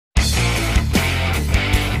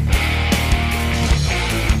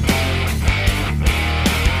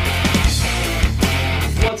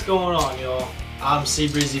going on, y'all? I'm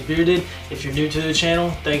Seabreezy Bearded. If you're new to the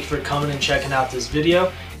channel, thank you for coming and checking out this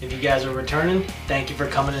video. If you guys are returning, thank you for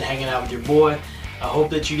coming and hanging out with your boy. I hope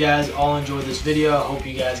that you guys all enjoy this video. I hope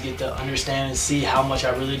you guys get to understand and see how much I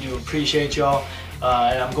really do appreciate y'all.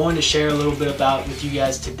 And I'm going to share a little bit about with you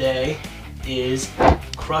guys today is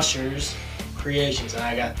Crushers Creations. And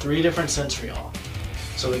I got 3 different scents for y'all.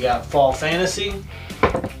 So we got Fall Fantasy,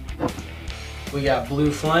 we got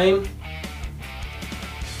Blue Flame,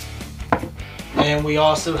 and we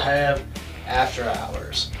also have After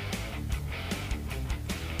Hours.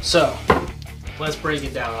 So let's break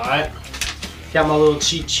it down, alright? Got my little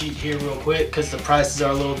cheat sheet here real quick because the prices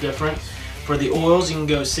are a little different. For the oils, you can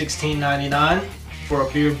go $16.99. For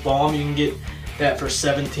a beard balm, you can get that for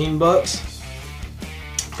 17 bucks.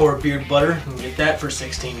 For a beard butter, you can get that for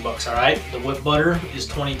 16 bucks, alright? The whip butter is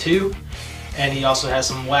 22, and he also has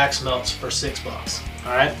some wax melts for 6 bucks,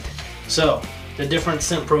 alright? So, the different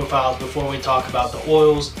scent profiles before we talk about the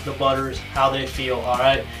oils, the butters, how they feel,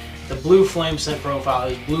 alright? The Blue Flame scent profile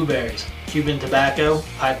is blueberries, Cuban tobacco,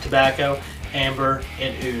 pipe tobacco, amber,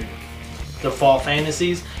 and oud. The Fall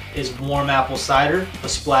Fantasies is warm apple cider, a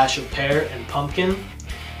splash of pear and pumpkin.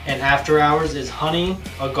 And After Hours is honey,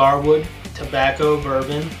 agarwood, tobacco,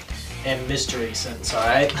 bourbon, and mystery scents,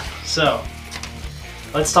 alright? So,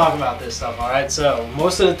 let's talk about this stuff, alright? So,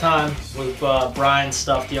 most of the time with Brian's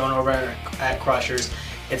stuff, the owner over at Crushers,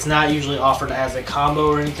 it's not usually offered as a combo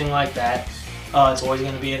or anything like that. It's always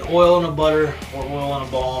going to be an oil and a butter or oil and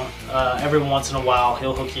a balm. Every once in a while,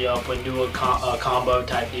 he'll hook you up and do a combo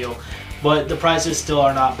type deal. But the prices still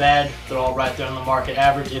are not bad. They're all right there on the market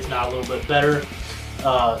average, if not a little bit better.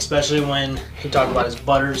 Especially when he talked about his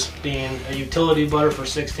butters being a utility butter for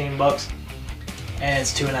 16 bucks and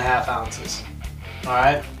it's 2.5 ounces.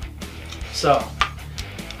 Alright, so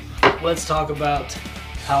let's talk about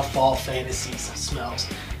how Fall Fantasies smells.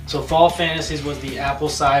 So Fall Fantasies was the apple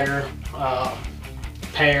cider,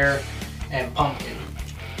 pear, and pumpkin.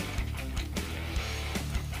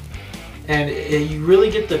 And you really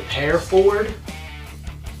get the pear forward,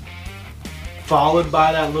 followed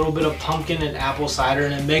by that little bit of pumpkin and apple cider,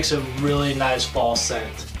 and it makes a really nice fall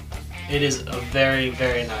scent. It is a very,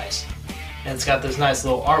 very nice. And it's got this nice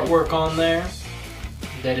little artwork on there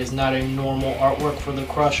that is not a normal artwork for the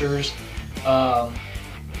Crushers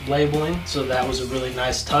labeling, so that was a really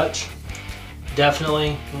nice touch.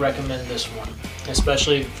 Definitely recommend this one,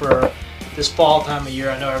 especially for this fall time of year.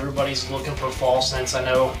 I know everybody's looking for fall scents. I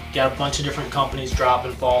know you got a bunch of different companies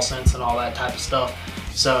dropping fall scents and all that type of stuff.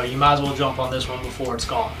 So you might as well jump on this one before it's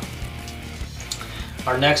gone.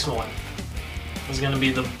 Our next one is going to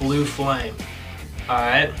be the Blue Flame.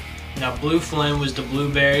 Alright, now Blue Flame was the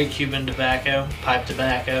blueberry, Cuban tobacco, pipe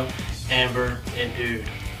tobacco, amber, and oud.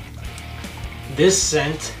 This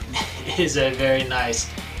scent is a very nice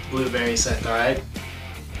blueberry scent, alright?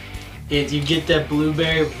 You get that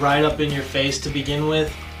blueberry right up in your face to begin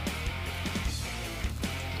with.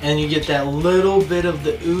 And you get that little bit of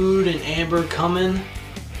the oud and amber coming.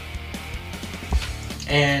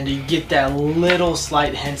 And you get that little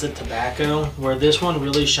slight hints of tobacco. Where this one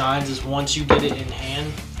really shines is once you get it in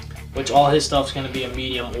hand, which all his stuff's going to be a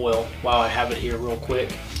medium oil while I have it here real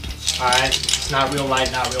quick. Alright, it's not real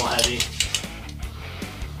light, not real heavy.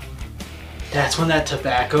 That's when that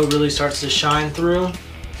tobacco really starts to shine through.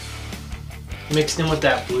 Mixed in with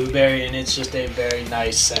that blueberry, and it's just a very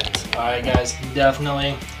nice scent. Alright guys,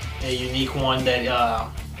 definitely a unique one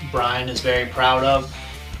that Brian is very proud of,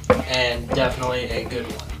 and definitely a good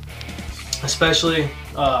one. Especially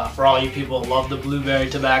for all you people that love the blueberry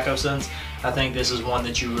tobacco scents, I think this is one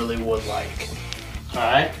that you really would like.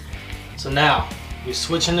 Alright, so now we're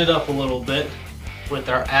switching it up a little bit with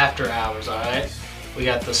our After Hours, alright? We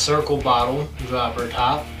got the circle bottle dropper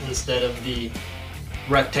top instead of the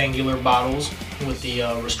rectangular bottles with the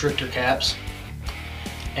restrictor caps.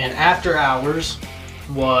 And After Hours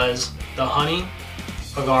was the honey,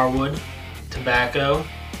 agarwood, tobacco,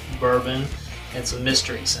 bourbon, and some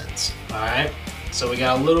mystery scents. Alright, so we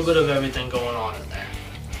got a little bit of everything going on in there.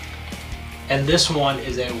 And this one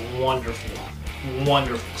is a wonderful,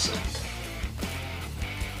 wonderful scent.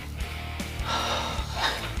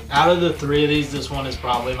 Out of the 3 of these, this one is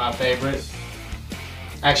probably my favorite.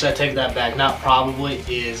 Actually, I take that back. Not probably,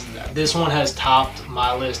 is. This one has topped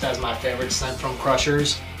my list as my favorite scent from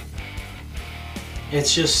Crushers.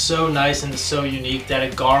 It's just so nice and so unique.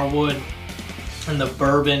 That agarwood and the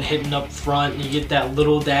bourbon hitting up front. And you get that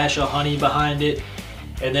little dash of honey behind it.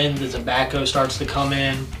 And then the tobacco starts to come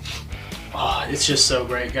in. Oh, it's just so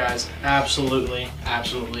great, guys. Absolutely,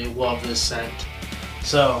 absolutely love this scent.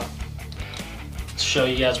 So, let's show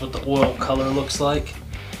you guys what the oil color looks like.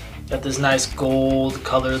 Got this nice gold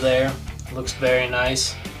color there. Looks very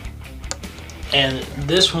nice. And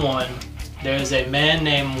this one, there's a man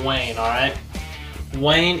named Wayne, alright?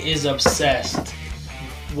 Wayne is obsessed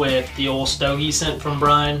with the Old Stogie scent from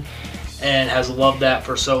Brian and has loved that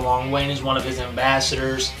for so long. Wayne is one of his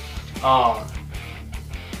ambassadors.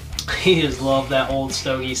 He has loved that Old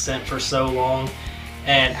Stogie scent for so long,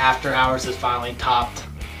 and After Hours has finally topped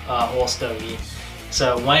Old Stogie.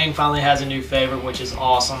 So Wayne finally has a new favorite, which is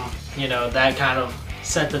awesome. You know, that kind of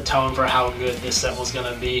set the tone for how good this scent was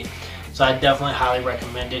going to be. So I definitely highly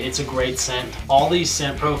recommend it. It's a great scent. All these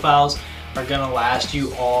scent profiles are going to last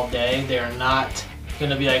you all day. They're not going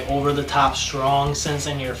to be like over the top strong scents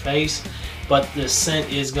in your face, but the scent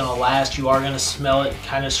is going to last. You are going to smell it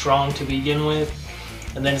kind of strong to begin with,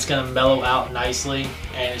 and then it's going to mellow out nicely,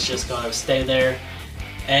 and it's just going to stay there,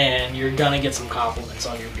 and you're going to get some compliments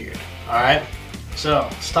on your beard. Alright, so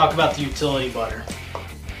let's talk about the utility butter.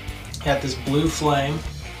 Got this Blue Flame.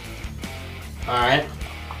 Alright,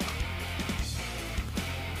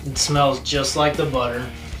 it smells just like the butter.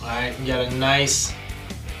 Alright, you got a nice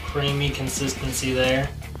creamy consistency there.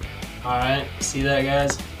 Alright, see that,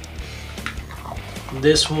 guys?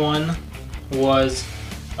 This one was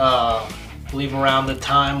I believe around the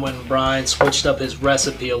time when Brian switched up his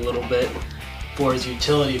recipe a little bit for his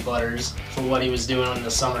utility butters for what he was doing in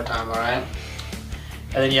the summertime. Alright,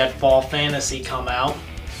 and then you had Fall Fantasy come out,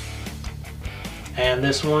 and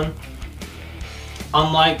this one,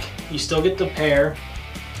 unlike, you still get the pear,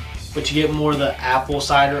 but you get more of the apple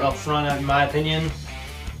cider up front, in my opinion.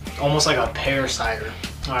 Almost like a pear cider.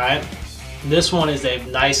 Alright, this one is a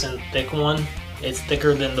nice and thick one. It's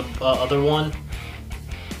thicker than the other one,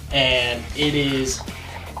 and it is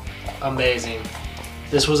amazing.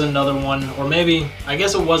 This was another one, or maybe, I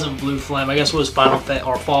guess it wasn't Blue Flame, I guess it was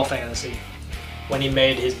Fall Fantasy, when he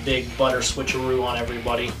made his big butter switcheroo on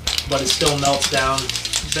everybody. But it still melts down,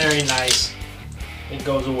 very nice. It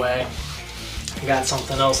goes away. Got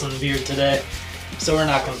something else in the beard today, so we're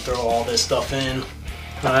not going to throw all this stuff in.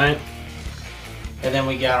 Alright, and then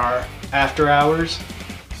we got our After Hours.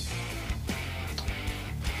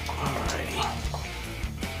 Alrighty,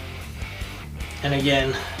 and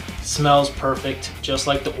again, smells perfect, just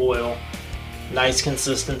like the oil. Nice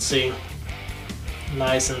consistency,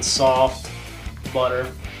 nice and soft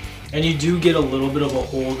butter, and you do get a little bit of a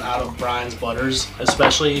hold out of Brian's butters,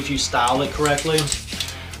 especially if you style it correctly.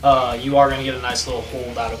 You are going to get a nice little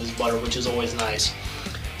hold out of his butter, which is always nice.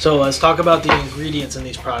 So let's talk about the ingredients in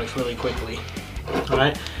these products really quickly.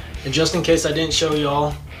 Alright, and just in case I didn't show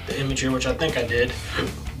y'all the image here, which I think I did,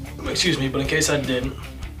 excuse me, but in case I didn't,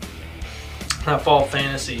 that Fall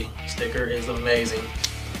Fantasy sticker is amazing.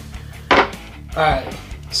 Alright,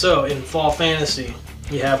 so in Fall Fantasy,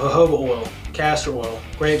 you have jojoba oil, castor oil,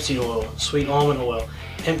 grapeseed oil, sweet almond oil,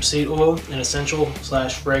 hemp seed oil, and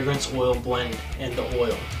essential/fragrance oil blend in the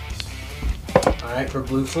oil. Alright, for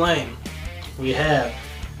Blue Flame, we have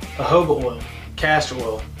jojoba oil, castor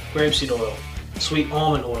oil, grapeseed oil, sweet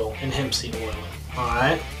almond oil, and hemp seed oil.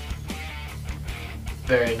 Alright,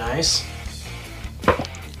 very nice.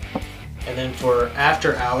 And then for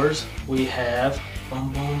After Hours, we have,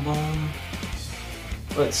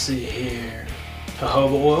 let's see here,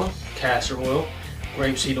 jojoba oil, castor oil,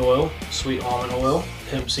 grapeseed oil, sweet almond oil,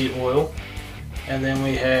 hemp seed oil, and then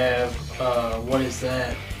we have, what is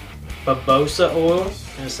that? Babosa oil,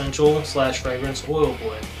 an essential/fragrance oil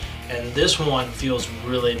blend. And this one feels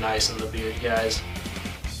really nice in the beard, guys.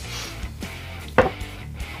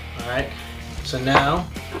 Alright, so now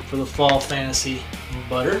for the Fall Fantasy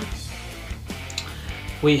butter,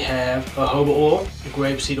 we have jojoba oil,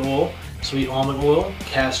 grapeseed oil, sweet almond oil,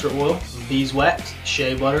 castor oil, beeswax,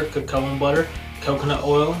 shea butter, cocoa butter, coconut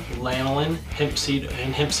oil, lanolin, hemp seed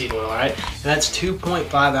oil. Alright, and that's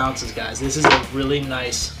 2.5 ounces, guys. This is a really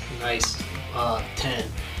nice tin.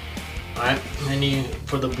 Alright, and then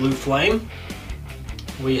for the Blue Flame,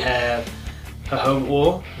 we have jojoba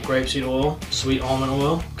oil, grapeseed oil, sweet almond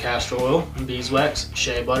oil, castor oil, beeswax,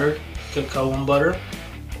 shea butter, cocoa butter,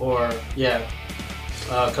 or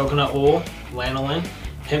coconut oil, lanolin,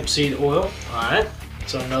 hemp seed oil. Alright,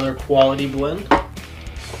 so another quality blend.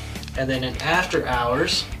 And then in After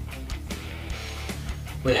Hours,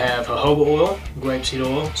 we have jojoba oil, grapeseed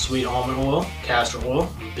oil, sweet almond oil, castor oil,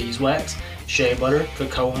 beeswax, shea butter,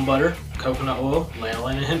 cocoa butter, coconut oil,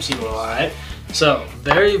 lanolin, and hemp seed oil. Alright, so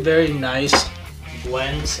very, very nice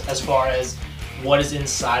blends as far as what is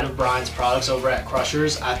inside of Brian's products over at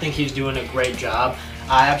Crushers. I think he's doing a great job.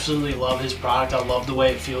 I absolutely love his product. I love the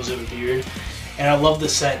way it feels in the beard, and I love the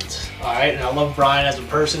scent. Alright, and I love Brian as a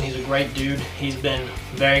person. He's a great dude. He's been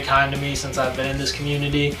very kind to me since I've been in this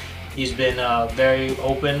community. He's been very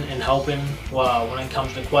open and helping when it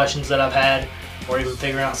comes to questions that I've had, or even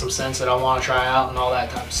figuring out some scents that I want to try out and all that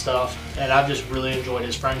type of stuff. And I've just really enjoyed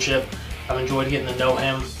his friendship. I've enjoyed getting to know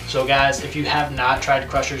him. So guys, if you have not tried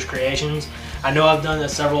Crusher's Creations, I know I've done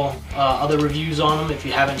several other reviews on them. If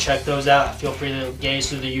you haven't checked those out, feel free to gaze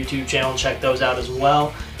through the YouTube channel and check those out as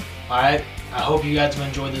well. Alright, I hope you guys have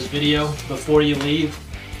enjoyed this video. Before you leave,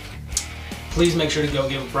 please make sure to go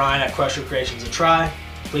give Brian at Crusher Creations a try.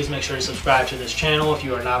 Please make sure to subscribe to this channel if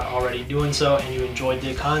you are not already doing so and you enjoyed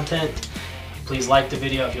the content. Please like the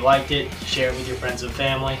video if you liked it, share it with your friends and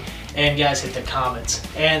family, and guys, hit the comments.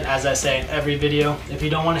 And as I say in every video, if you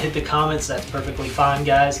don't want to hit the comments, that's perfectly fine,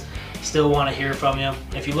 guys. Still want to hear from you.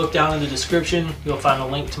 If you look down in the description, you'll find a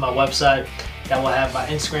link to my website that will have my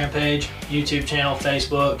Instagram page, YouTube channel,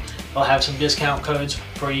 Facebook. I'll have some discount codes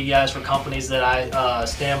for you guys for companies that I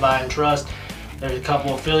stand by and trust. There's a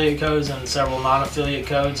couple affiliate codes and several non-affiliate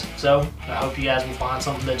codes, so I hope you guys will find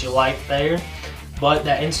something that you like there. But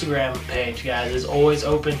that Instagram page, guys, is always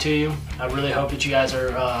open to you. I really hope that you guys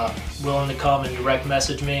are willing to come and direct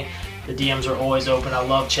message me. The DMs are always open. I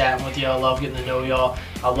love chatting with you. I love getting to know y'all.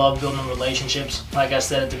 I love building relationships. Like I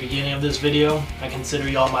said at the beginning of this video, I consider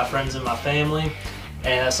y'all my friends and my family,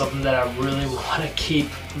 and that's something that I really want to keep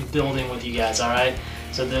building with you guys, alright?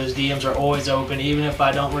 So those DMs are always open. Even if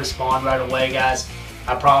I don't respond right away, guys,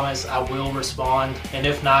 I promise I will respond. And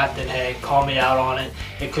if not, then hey, call me out on it.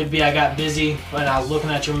 It could be I got busy when I was looking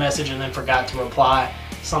at your message and then forgot to reply.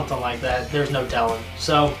 Something like that. There's no telling.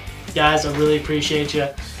 So guys, I really appreciate you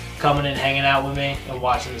coming and hanging out with me and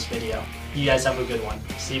watching this video. You guys have a good one.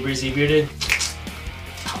 Sea Breezy Bearded.